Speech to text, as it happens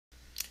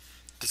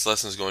This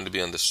lesson is going to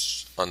be on the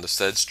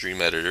SED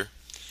Stream Editor,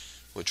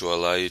 which will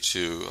allow you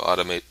to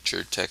automate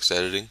your text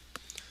editing.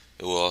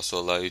 It will also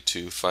allow you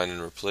to find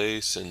and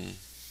replace and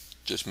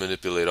just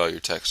manipulate all your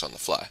text on the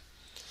fly.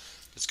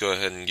 Let's go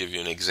ahead and give you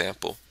an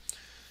example.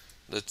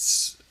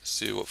 Let's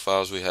see what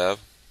files we have,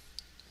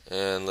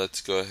 and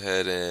let's go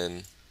ahead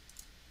and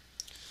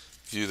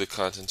view the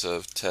contents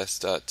of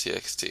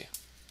test.txt.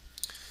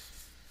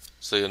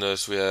 So you'll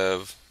notice we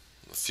have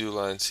a few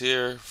lines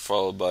here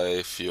followed by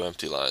a few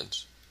empty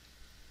lines.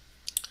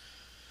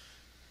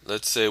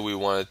 Let's say we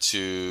wanted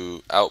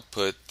to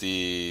output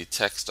the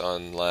text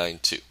on line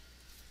 2.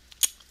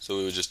 So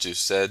we would just do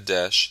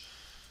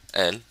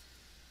sed-n.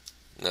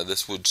 Now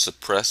this would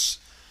suppress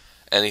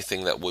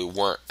anything that we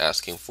weren't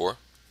asking for.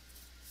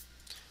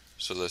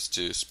 So let's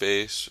do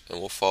space, and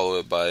we'll follow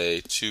it by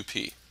a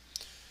 2p.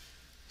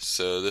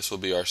 So this will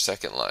be our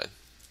second line.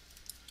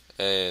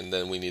 And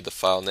then we need the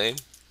file name.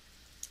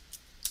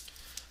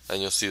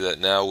 And you'll see that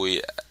now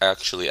we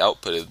actually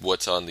outputted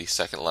what's on the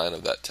second line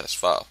of that test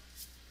file.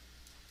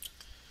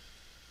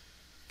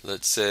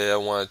 Let's say I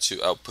wanted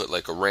to output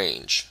like a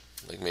range,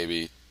 like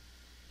maybe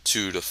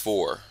 2 to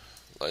 4,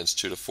 lines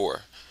 2 to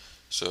 4.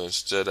 So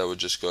instead I would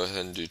just go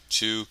ahead and do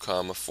 2,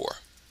 4.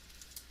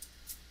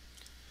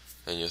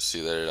 And you'll see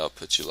that it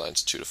outputs you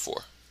lines 2 to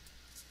 4.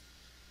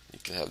 You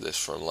can have this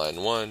from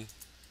line 1,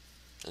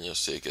 and you'll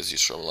see it gives you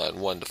from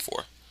line 1 to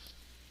 4.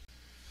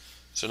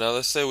 So now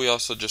let's say we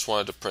also just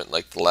wanted to print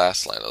like the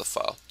last line of the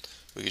file.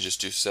 We could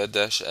just do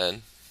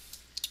sed-n,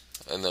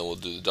 and then we'll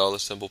do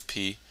the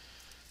 $p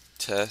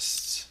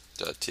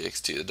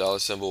test.txt. The dollar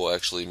symbol will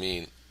actually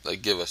mean,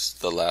 like, give us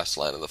the last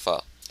line of the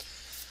file.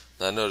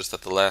 Now notice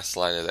that the last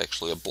line is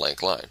actually a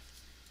blank line.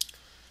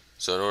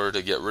 So in order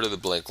to get rid of the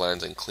blank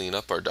lines and clean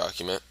up our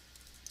document,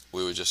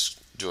 we would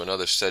just do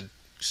another sed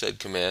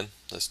command.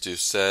 Let's do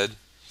sed-e,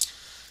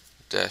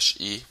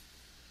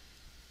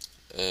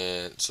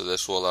 and so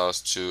this will allow us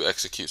to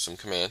execute some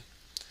command.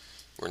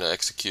 We're going to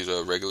execute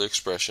a regular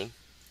expression,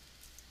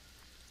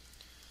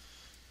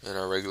 and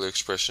our regular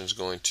expression is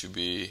going to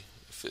be,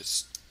 if it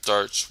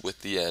starts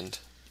with the end,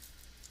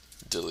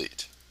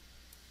 delete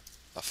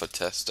off of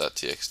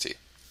test.txt.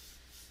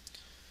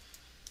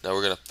 Now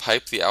we're going to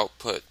pipe the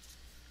output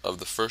of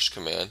the first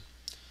command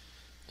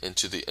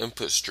into the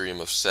input stream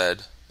of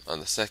sed on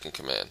the second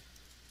command.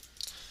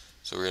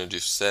 So we're going to do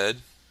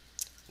sed.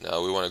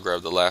 Now we want to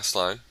grab the last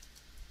line,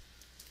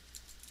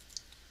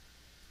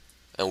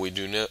 and we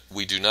do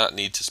not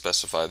need to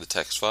specify the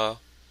text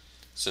file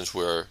since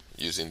we're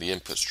using the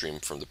input stream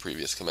from the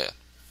previous command.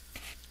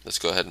 Let's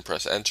go ahead and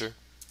press enter,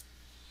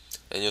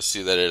 and you'll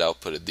see that it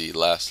outputted the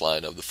last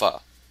line of the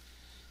file.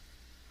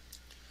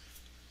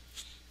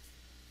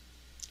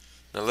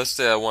 Now let's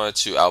say I wanted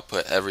to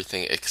output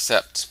everything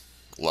except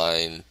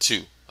line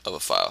 2 of a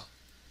file.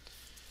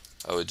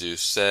 I would do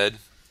sed-e,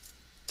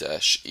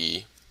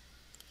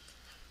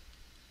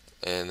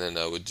 and then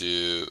I would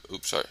do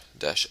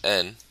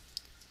 -n,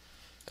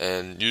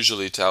 and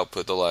usually to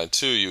output the line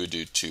 2 you would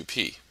do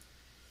 2p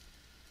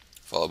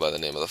followed by the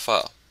name of the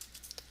file,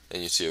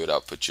 and you see it would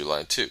output you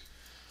line 2.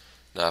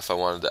 Now if I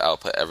wanted to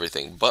output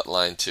everything but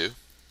line 2,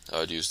 I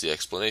would use the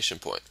exclamation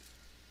point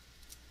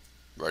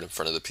right in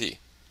front of the p.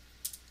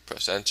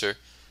 Press enter,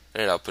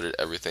 and it outputted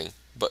everything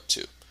but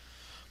 2.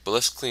 But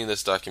let's clean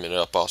this document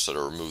up also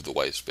to remove the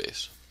white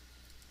space,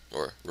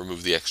 or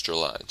remove the extra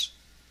lines.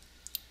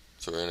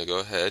 So we're going to go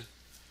ahead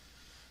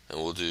and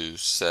we'll do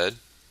sed-e,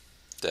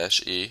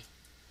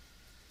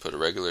 put a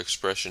regular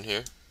expression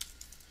here,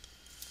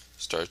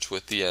 starts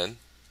with the end,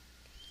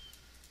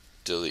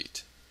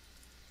 delete.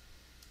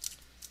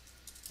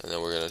 And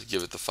then we're going to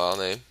give it the file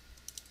name,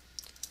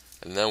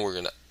 and then we're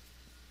going to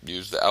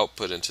use the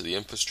output into the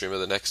input stream of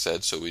the next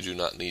sed, so we do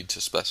not need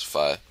to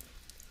specify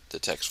the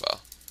text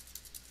file.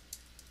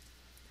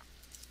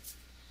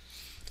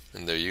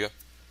 And there you go.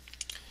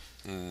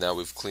 And now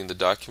we've cleaned the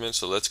document,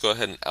 so let's go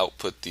ahead and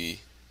output the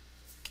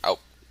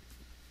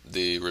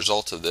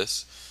result of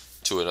this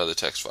to another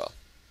text file.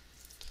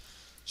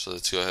 So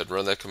let's go ahead and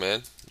run that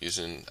command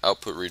using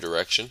output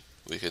redirection.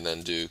 We can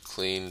then do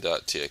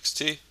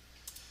clean.txt,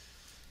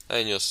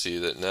 and you'll see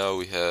that now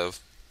we have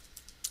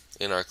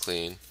in our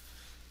clean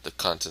the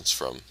contents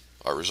from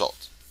our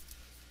result.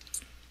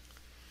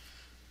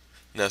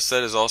 Now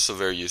sed is also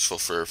very useful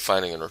for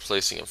finding and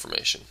replacing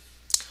information.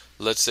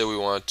 Let's say we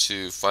want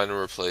to find and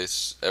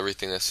replace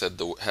everything that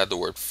had the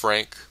word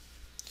Frank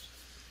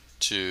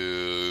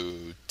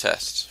to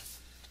test.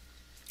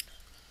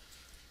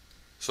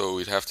 So what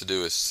we'd have to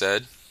do is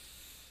sed-e,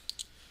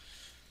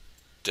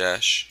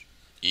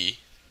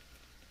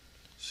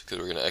 because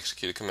we're going to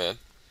execute a command,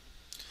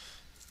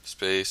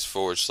 space /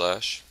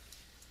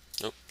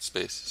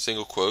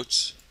 single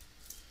quotes,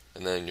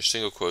 and then in your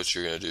single quotes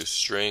you're going to do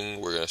string.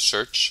 We're going to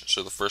search,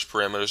 so the first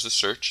parameter is the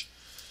search,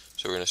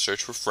 so we're going to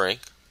search for Frank,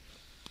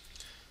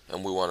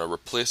 and we want to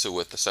replace it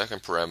with the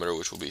second parameter,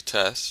 which will be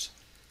test,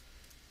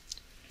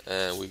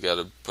 and we got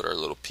to put our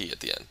little p at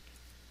the end.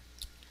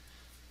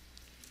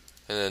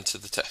 And then to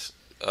the test,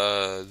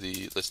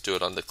 let's do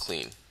it on the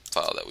clean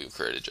file that we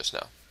created just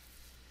now.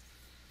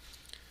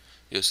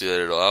 you'll see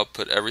that it'll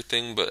output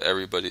everything, but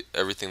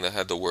everything that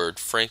had the word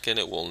Frank in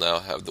it will now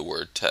have the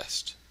word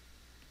test.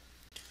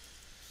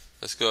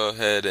 Let's go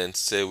ahead and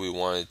say we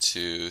wanted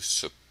to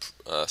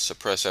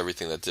suppress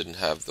everything that didn't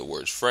have the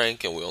words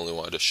Frank, and we only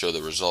wanted to show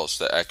the results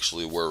that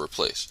actually were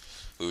replaced.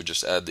 We would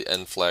just add the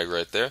end flag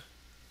right there,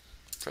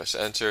 press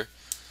enter,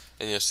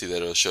 and you'll see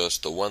that it'll show us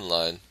the one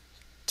line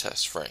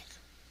test Frank,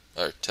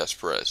 or test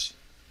Perez,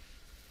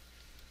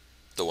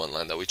 the one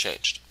line that we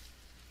changed.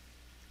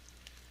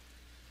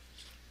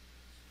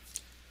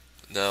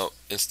 Now,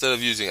 instead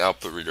of using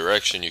output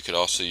redirection, you could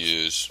also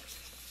use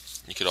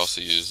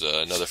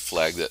another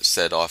flag that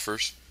SED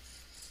offers,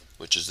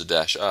 which is the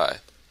 -I.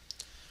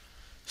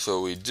 So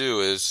what we'd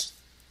do is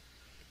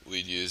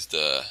we'd use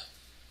the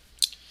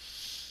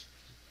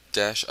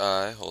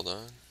 -I, hold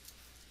on,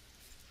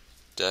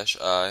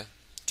 -I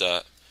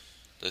dot,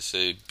 let's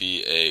say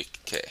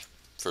BAK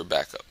for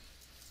backup.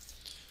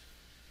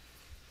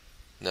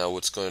 Now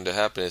what's going to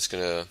happen is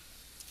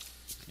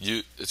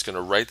it's going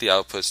to write the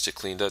outputs to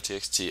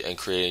clean.txt and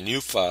create a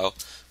new file,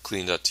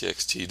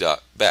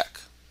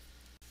 clean.txt.back.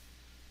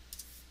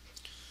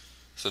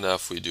 So now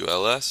if we do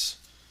ls,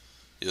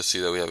 you'll see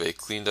that we have a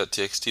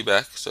clean.txt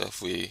back. So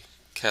if we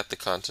cat the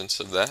contents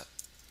of that,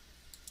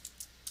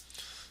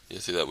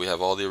 you'll see that we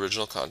have all the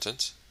original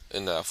contents.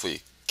 And now if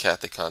we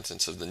cat the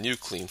contents of the new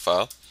clean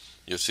file,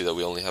 you'll see that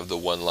we only have the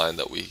one line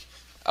that we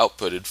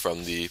outputted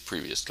from the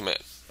previous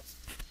command.